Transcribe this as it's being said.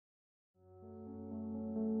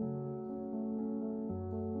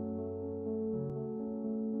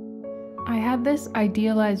had this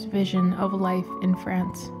idealized vision of life in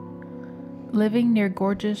France. Living near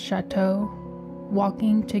gorgeous chateaux,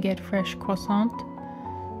 walking to get fresh croissant,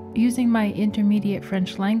 using my intermediate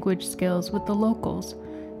French language skills with the locals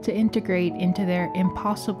to integrate into their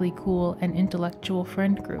impossibly cool and intellectual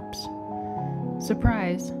friend groups.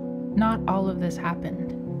 Surprise, not all of this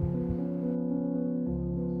happened.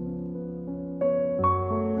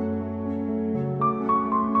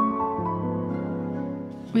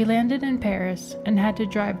 We landed in Paris and had to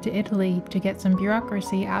drive to Italy to get some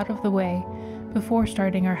bureaucracy out of the way before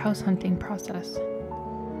starting our house hunting process.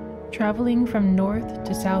 Traveling from north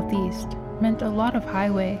to southeast meant a lot of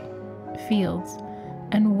highway, fields,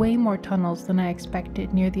 and way more tunnels than I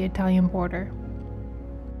expected near the Italian border.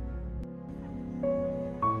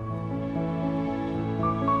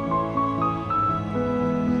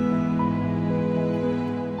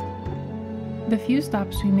 The few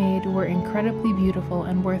stops we made were incredibly beautiful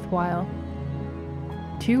and worthwhile.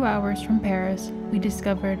 2 hours from Paris, we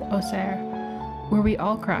discovered Auxerre, where we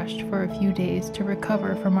all crashed for a few days to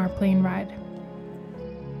recover from our plane ride.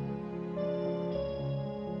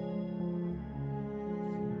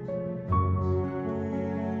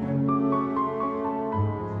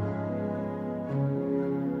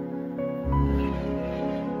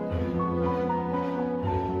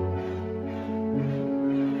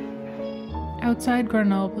 Outside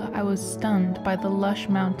Grenoble, I was stunned by the lush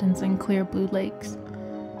mountains and clear blue lakes.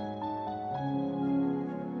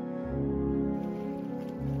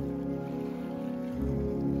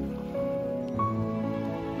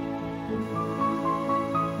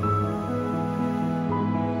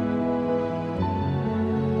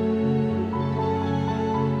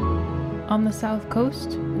 On the south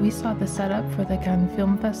coast, we saw the setup for the Cannes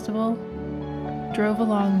Film Festival, drove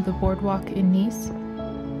along the boardwalk in Nice,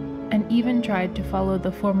 and even tried to follow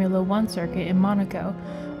the Formula One circuit in Monaco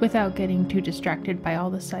without getting too distracted by all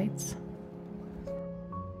the sights.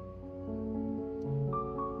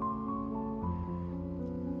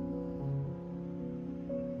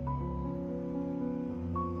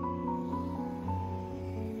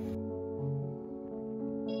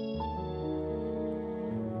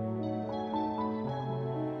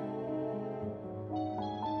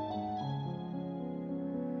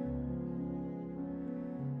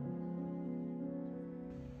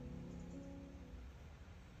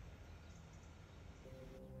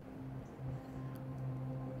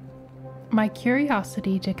 My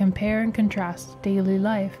curiosity to compare and contrast daily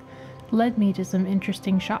life led me to some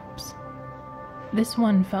interesting shops. This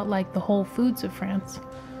one felt like the Whole Foods of France,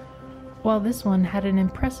 while this one had an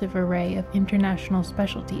impressive array of international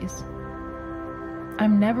specialties.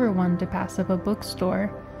 I'm never one to pass up a bookstore,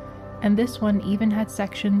 and this one even had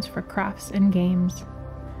sections for crafts and games.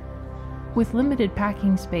 With limited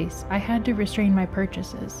packing space, I had to restrain my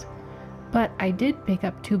purchases, but I did pick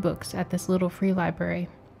up 2 books at this little free library.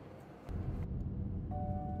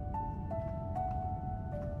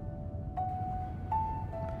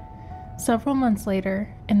 Several months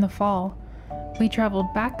later, in the fall, we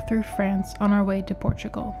traveled back through France on our way to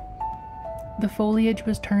Portugal. The foliage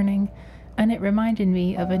was turning, and it reminded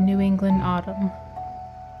me of a New England autumn.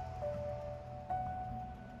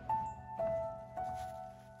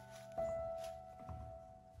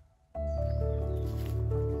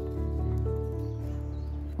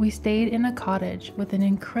 We stayed in a cottage with an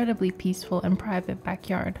incredibly peaceful and private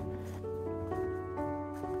backyard.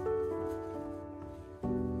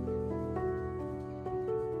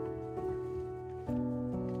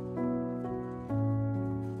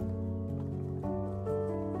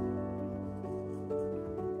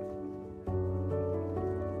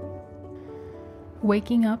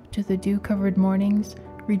 Waking up to the dew-covered mornings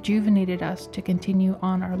rejuvenated us to continue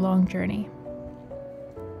on our long journey.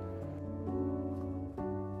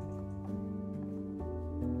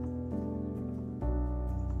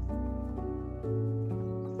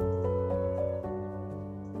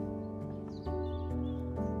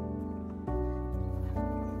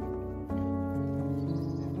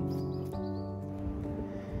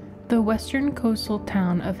 The western coastal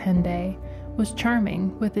town of Hendaye was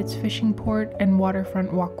charming with its fishing port and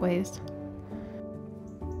waterfront walkways.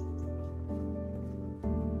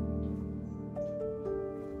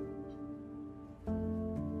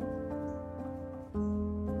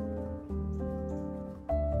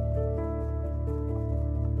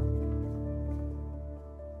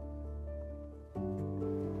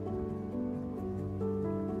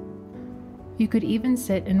 You could even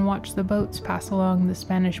sit and watch the boats pass along the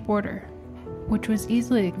Spanish border, which was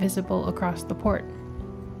easily visible across the port.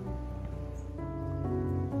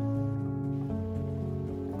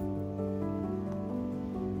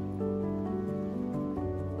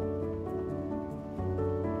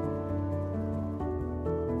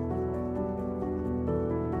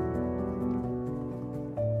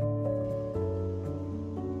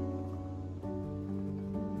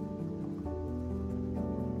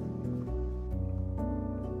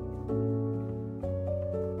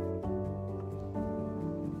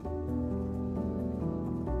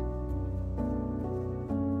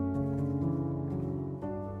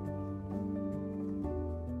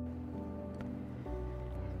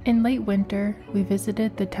 In late winter, we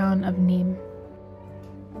visited the town of Nîmes.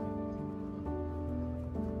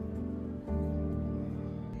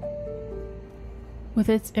 With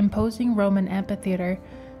its imposing Roman amphitheater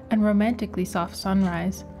and romantically soft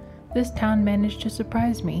sunrise, this town managed to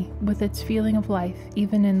surprise me with its feeling of life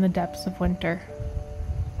even in the depths of winter.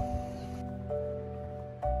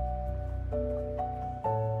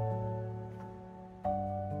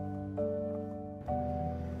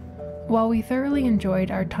 While we thoroughly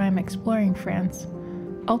enjoyed our time exploring France,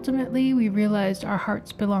 ultimately we realized our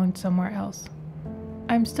hearts belonged somewhere else.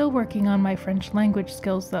 I'm still working on my French language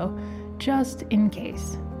skills though, just in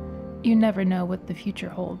case. You never know what the future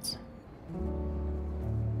holds.